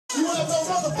You want no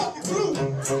motherfucking clue?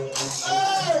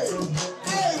 Hey,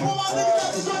 what my niggas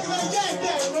got to drinking that Yak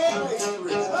Yak, man?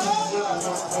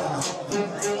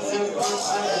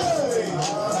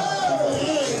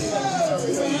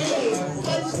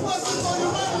 Like you put this on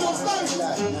your radio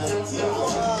station.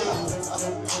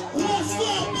 What's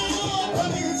up, nigga? That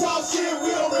nigga talk shit, we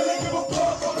don't really give a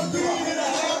fuck. On the beat and a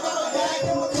half, I'm a Yak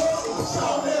in my cup.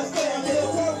 Shout that stand,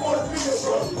 yeah, work for the beer,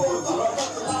 bro.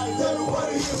 Tell me what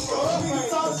it is, bro. Nigga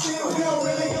talk shit, we don't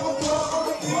really give a fuck. On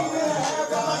the beat and a half,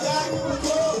 I'm a Yak in my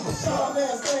cup. Shout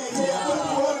that stand, yeah, work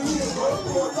for what it is, bro.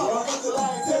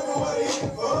 Tell me what it is,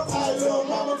 bro. I love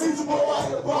mama, beat your boy at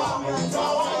the bar.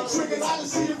 Dog, I ain't tricking, I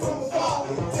just see you from afar.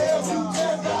 Tell you,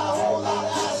 got a whole lot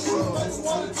of attitude, but you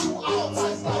wanna do all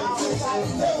types like this. Tell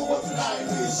me what tonight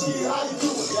is, shit, how you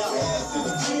doing? Hands in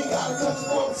the jean, gotta cut you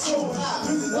off soon.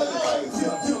 This is how you bring it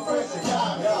to the fresh and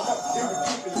down. You can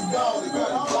keep it, you gone, you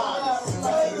got it blind.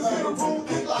 Niggas in the room,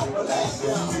 think like relax.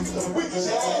 Niggas the wicked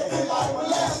shit, think like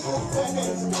relax.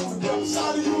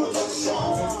 Shout to you and let it show.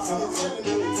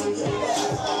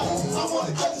 I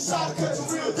wanna cut the shot, cut you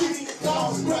real deep.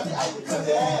 Down, grab your ankle, cut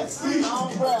your ass sleep.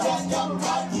 Got the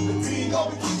right, keep the beat,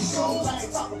 over, keep it going. I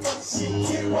ain't talking about the shit,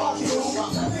 get rockin'.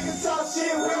 Niggas talk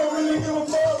shit, we don't really give a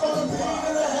fuck. On the beat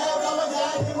and a half, I'm a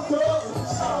guy, give a fuck.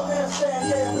 Shout that stand,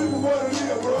 yeah, we can what it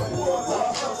is, bro.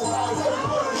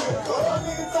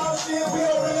 Niggas talk shit, we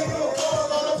don't really give a fuck.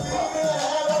 On the beat and a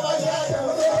half, I'm a guy, give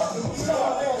a fuck.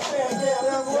 Shout that stand, yeah, we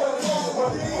can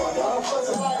what it is, bro.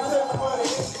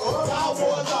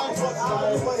 Cowboys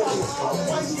out,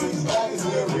 white streets back is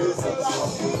here, real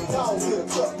y'all get a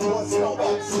cup, boys, you don't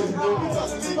back to shit.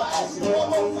 Because leave my action, one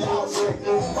more for y'all shit.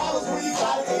 Bottles when you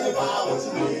got it, and you buy what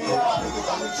you need. Y'all niggas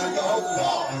out here drinking open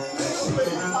bar. Niggas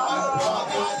play,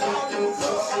 I give a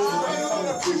fuck. You ain't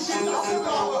gonna appreciate nothing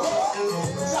wrong with her.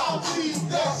 Y'all cheese,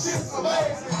 that shit's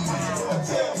amazing. I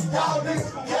tell y'all niggas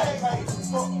from gang, man.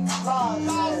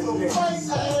 Y'all some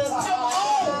crazy ass.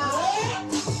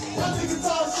 That nigga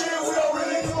talk shit, we don't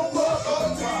really give a fuck. On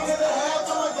the beat and a half,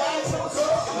 I'm a guy, so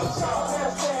tough. Shout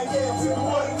that stand, yeah, we know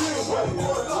what it is, what it is.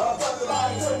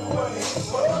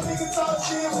 That nigga talk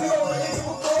shit, we don't really give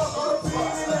a fuck. On the beat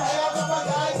and a half, I'm a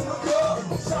guy, so tough.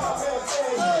 Shout that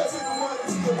stand, yeah, we know what it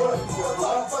is, what it is.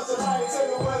 Tell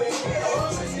me what it is.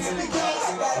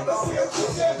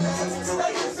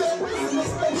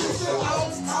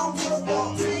 I don't give a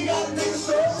fuck. You got a nigga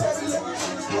so heavy, let me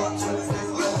get this fuck to this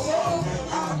nigga little wrong.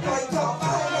 I'm play talk, I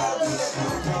ain't gotta do that.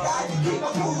 I can keep my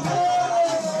cool.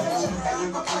 And you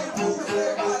can play the moves,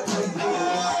 everybody play the moves.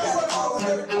 I got it all in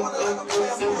every corner like I'm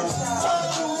playing moves.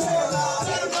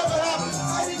 Let it never happen.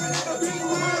 I ain't even in the beat,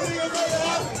 real nigga make it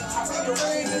happen. I bring the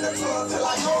rain in the club till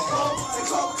I go come. And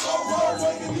come roll,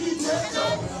 wake the DJ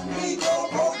jump. Me go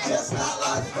broke, just not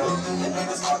logical. And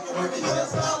niggas fucking with me,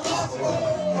 just not logical.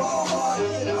 All hard,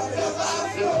 that's how I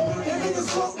feel. And niggas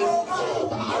fuck roll,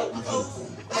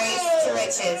 Race to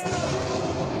riches.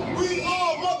 we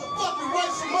all motherfucking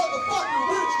race and motherfucking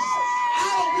riches. I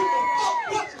don't give a fuck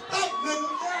what you think, nigga.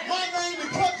 My name is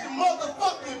Country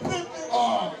motherfucking Pimpin'.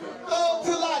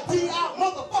 Till I D.I.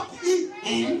 motherfucking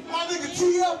E. My nigga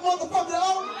t.f.o motherfucking O.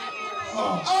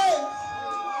 Hey,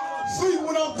 sleep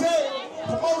when I'm dead.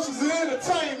 Promotions and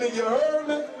entertainment, you heard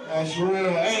me? That's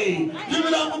real. Hey, give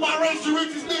it up for my race to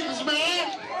riches niggas,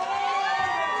 man.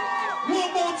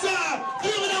 One more time.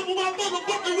 Give it up for my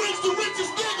motherfucking race to riches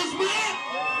niggas, man.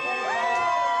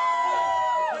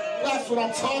 That's what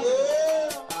I'm talking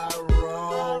about. I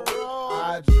roll,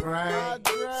 I drink,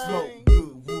 smoke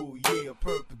good, woo, yeah,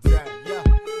 purple dime, yeah.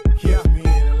 Catch me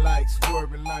in the light,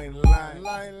 swerving line.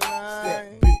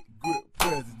 Step big grip,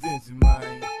 presidential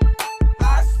mind.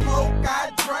 I smoke,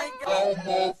 I drink, I don't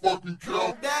motherfucking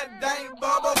care. that dang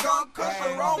bubble gum,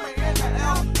 cushion roaming in the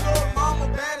L. Little mama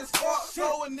bad as fuck,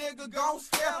 so a nigga gon'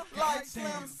 step like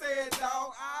Slim said,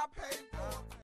 dog. I pay.